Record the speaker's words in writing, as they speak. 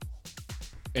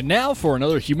And now for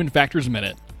another Human Factors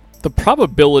Minute. The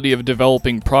probability of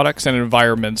developing products and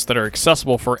environments that are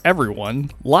accessible for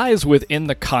everyone lies within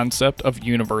the concept of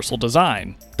universal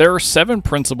design. There are 7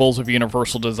 principles of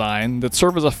universal design that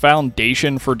serve as a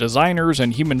foundation for designers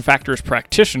and human factors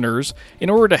practitioners in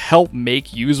order to help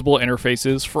make usable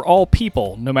interfaces for all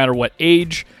people, no matter what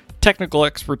age, technical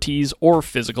expertise, or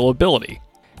physical ability.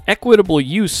 Equitable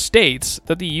use states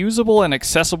that the usable and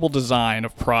accessible design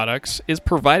of products is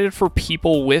provided for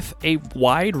people with a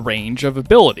wide range of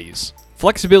abilities.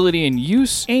 Flexibility in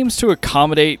use aims to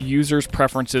accommodate users'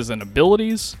 preferences and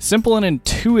abilities. Simple and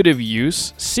intuitive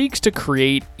use seeks to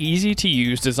create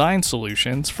easy-to-use design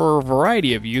solutions for a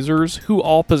variety of users who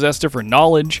all possess different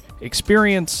knowledge,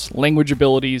 experience, language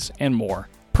abilities, and more.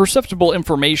 Perceptible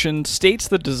information states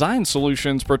that design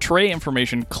solutions portray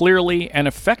information clearly and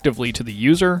effectively to the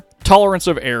user. Tolerance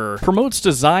of error promotes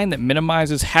design that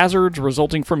minimizes hazards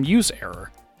resulting from use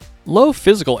error. Low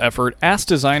physical effort asks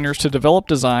designers to develop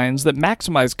designs that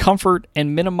maximize comfort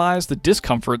and minimize the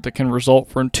discomfort that can result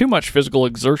from too much physical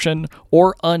exertion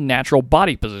or unnatural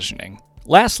body positioning.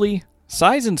 Lastly,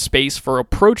 size and space for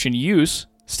approach and use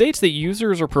states that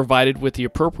users are provided with the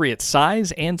appropriate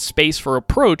size and space for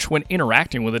approach when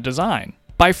interacting with a design.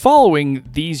 By following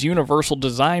these universal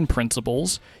design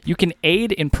principles, you can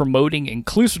aid in promoting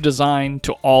inclusive design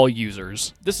to all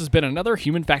users. This has been another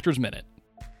Human Factors Minute.